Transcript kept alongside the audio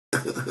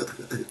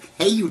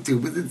Hey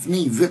YouTubers, it's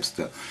me,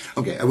 Zipster.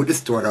 Okay, I would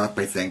just start off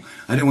by saying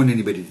I don't want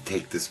anybody to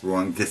take this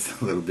wrong, this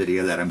little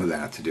video that I'm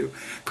about to do.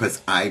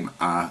 Because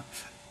God,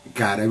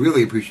 I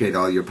really appreciate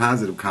all your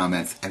positive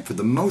comments, and for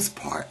the most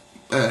part,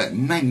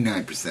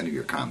 99% of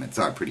your comments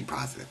are pretty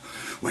positive.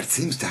 What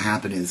seems to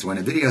happen is when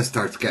a video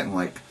starts getting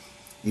like,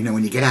 you know,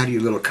 when you get out of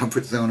your little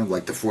comfort zone of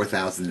like the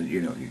 4,000,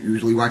 you know, you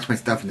usually watch my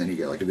stuff and then you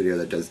get like a video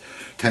that does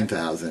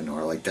 10,000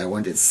 or like that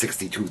one did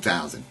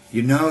 62,000.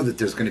 You know that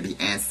there's going to be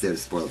ants there to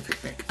spoil the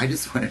picnic. I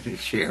just wanted to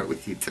share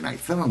with you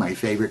tonight some of my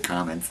favorite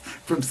comments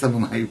from some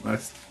of my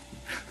most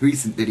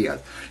recent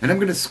videos. And I'm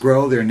going to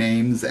scroll their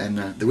names and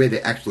the way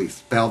they actually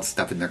spelled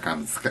stuff in their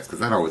comments, because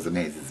that always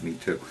amazes me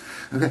too.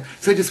 Okay,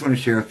 so I just want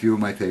to share a few of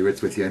my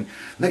favorites with you and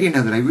let you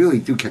know that I really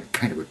do get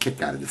kind of a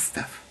kick out of this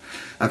stuff.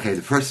 Okay,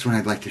 the first one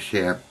I'd like to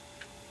share.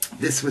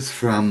 This was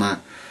from, I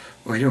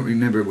don't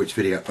remember which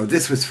video. Oh,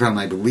 this was from,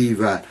 I believe,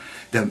 the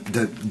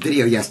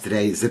video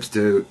yesterday,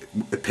 Zipster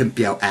Pimp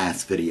Yo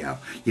Ass video.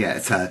 Yeah,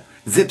 it's a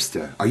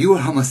Zipster. Are you a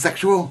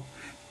homosexual?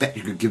 Bet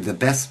you could give the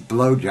best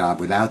blowjob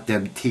without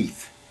them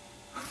teeth.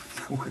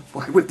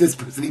 Why would this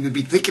person even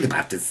be thinking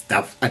about this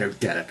stuff? I don't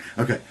get it.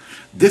 Okay,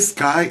 this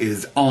guy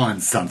is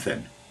on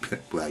something.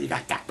 Well, you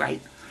got that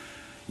right.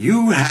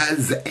 You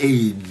has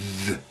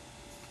AIDS.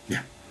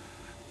 Yeah.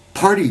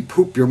 Party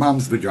poop your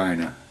mom's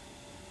vagina.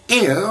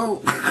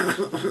 Ew.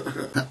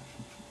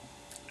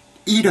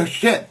 Eat a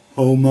shit,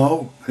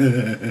 homo.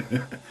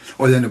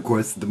 Or then, of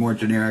course, the more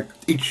generic,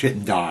 eat shit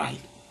and die.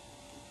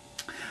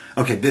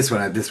 Okay, this one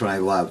I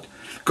loved.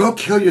 Go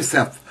kill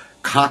yourself,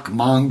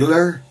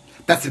 cockmongler.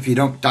 That's if you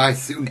don't die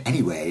soon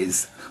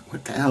anyways.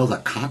 What the hell is a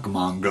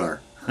cockmongler?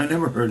 I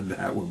never heard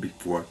that one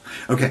before.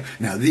 Okay,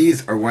 now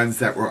these are ones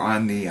that were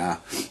on the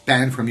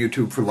banned from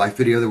YouTube for Life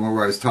video, the one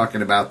where I was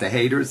talking about the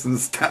haters and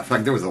stuff.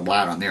 Like, there was a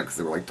lot on there because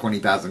there were like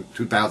 20,000,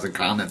 2,000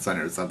 comments on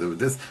it or something.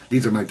 But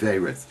these are my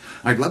favorites.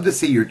 I'd love to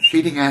see your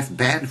cheating ass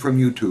banned from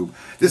YouTube.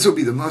 This will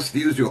be the most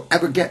views you'll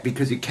ever get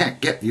because you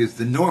can't get views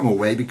the normal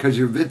way because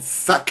your vids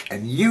suck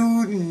and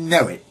you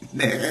know it.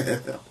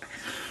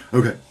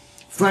 Okay,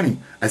 funny.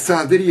 I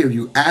saw a video of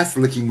you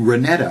ass-licking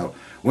Renetto,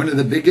 one of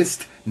the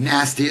biggest,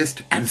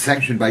 nastiest, and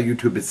sanctioned by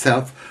YouTube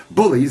itself,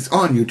 bullies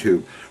on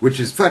YouTube. Which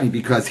is funny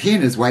because he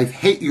and his wife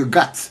hate your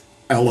guts,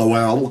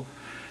 LOL.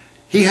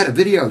 He had a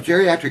video of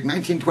Geriatric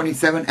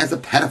 1927 as a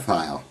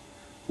pedophile.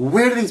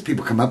 Where do these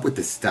people come up with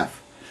this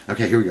stuff?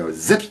 Okay, here we go.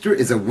 Zipster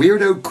is a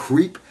weirdo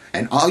creep,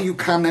 and all you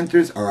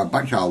commenters are a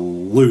bunch of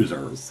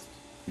losers.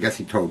 I guess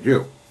he told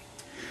you.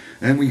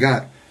 And we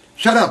got,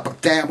 shut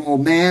up, damn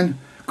old man.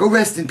 Go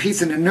rest in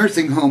peace in a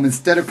nursing home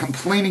instead of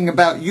complaining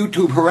about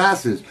YouTube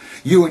harassers.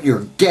 You and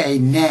your gay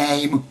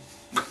name.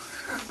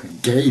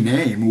 Gay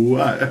name?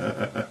 What?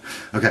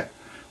 Okay.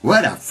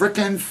 What a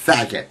frickin'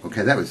 faggot.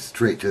 Okay, that was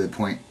straight to the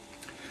point.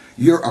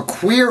 You're a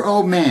queer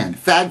old man.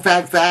 Fag,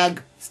 fag,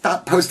 fag.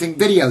 Stop posting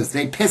videos.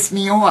 They piss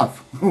me off.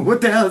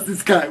 What the hell is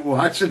this guy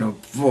watching them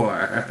for?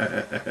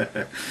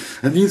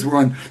 And these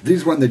were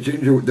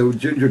the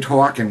ginger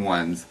talking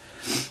ones.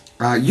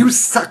 You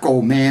suck,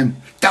 old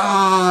man.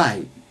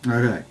 Die.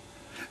 Okay.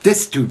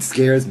 This dude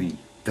scares me.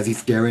 Does he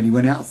scare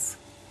anyone else?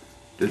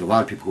 There's a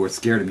lot of people who are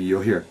scared of me.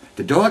 You'll hear,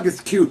 the dog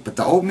is cute, but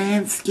the old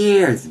man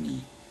scares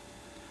me.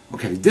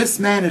 Okay, this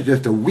man is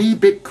just a wee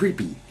bit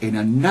creepy in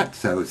a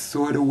nutso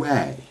sort of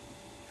way.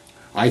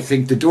 I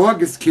think the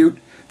dog is cute.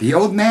 The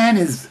old man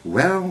is,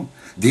 well,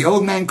 the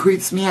old man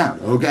creeps me out,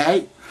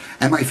 okay?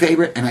 And my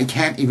favorite, and I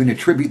can't even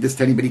attribute this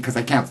to anybody because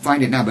I can't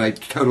find it now, but I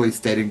totally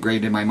stayed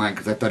ingrained in my mind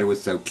because I thought it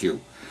was so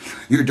cute.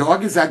 Your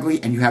dog is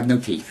ugly and you have no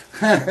teeth.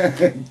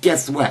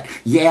 Guess what?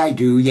 Yeah, I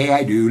do. Yeah,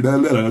 I do. La,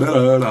 la, la,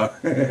 la, la.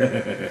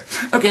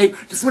 Okay,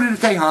 just wanted to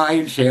say hi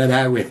and share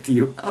that with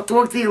you. I'll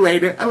talk to you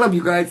later. I love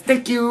you guys.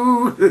 Thank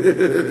you.